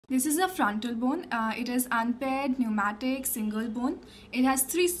This is a frontal bone. It is unpaired, pneumatic, single bone. It has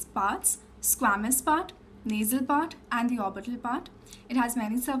three parts: squamous part, nasal part, and the orbital part. It has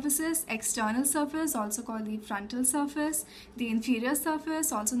many surfaces: external surface, also called the frontal surface, the inferior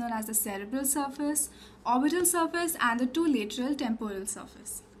surface, also known as the cerebral surface, orbital surface, and the two lateral temporal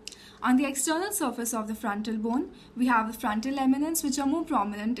surface. On the external surface of the frontal bone, we have the frontal eminence, which are more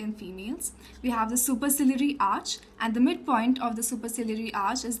prominent in females. We have the superciliary arch, and the midpoint of the superciliary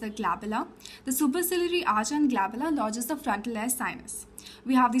arch is the glabella. The superciliary arch and glabella lodges the frontal air sinus.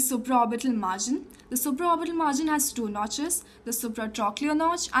 We have the supraorbital margin. The supraorbital margin has two notches, the supratrochlear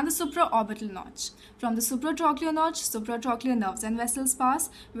notch and the supraorbital notch. From the supratrochlear notch, supratrochlear nerves and vessels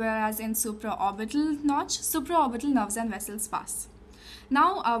pass, whereas in supraorbital notch, supraorbital nerves and vessels pass.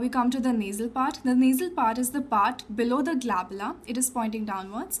 Now we come to the nasal part. The nasal part is the part below the glabella. It is pointing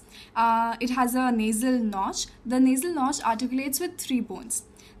downwards. It has a nasal notch. The nasal notch articulates with three bones: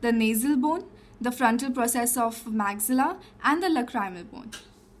 the nasal bone, the frontal process of maxilla, and the lacrimal bone.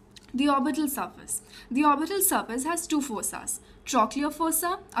 The orbital surface. The orbital surface has two fossas: trochlear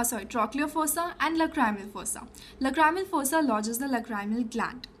fossa and lacrimal fossa. Lacrimal fossa lodges the lacrimal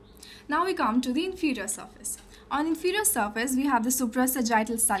gland. Now we come to the inferior surface. On inferior surface, we have the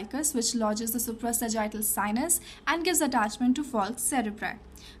suprasagittal sulcus, which lodges the suprasagittal sinus and gives attachment to falx cerebri.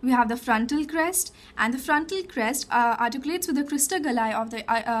 We have the frontal crest, and the frontal crest articulates with the crista galli of the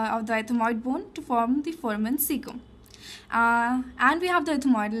ethmoid bone to form the foramen cecum. And we have the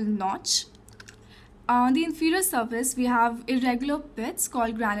ethmoidal notch. On the inferior surface, we have irregular pits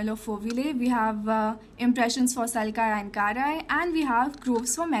called granulofoveolae. We have impressions for sulci and cari, and we have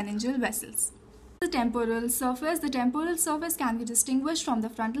grooves for meningeal vessels. The temporal surface can be distinguished from the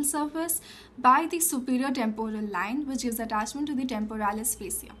frontal surface by the superior temporal line, which gives attachment to the temporalis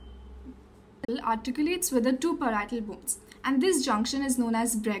fascia. It articulates with the two parietal bones, and this junction is known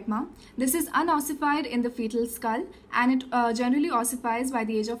as bregma. This is unossified in the fetal skull, and it generally ossifies by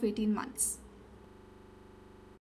the age of 18 months.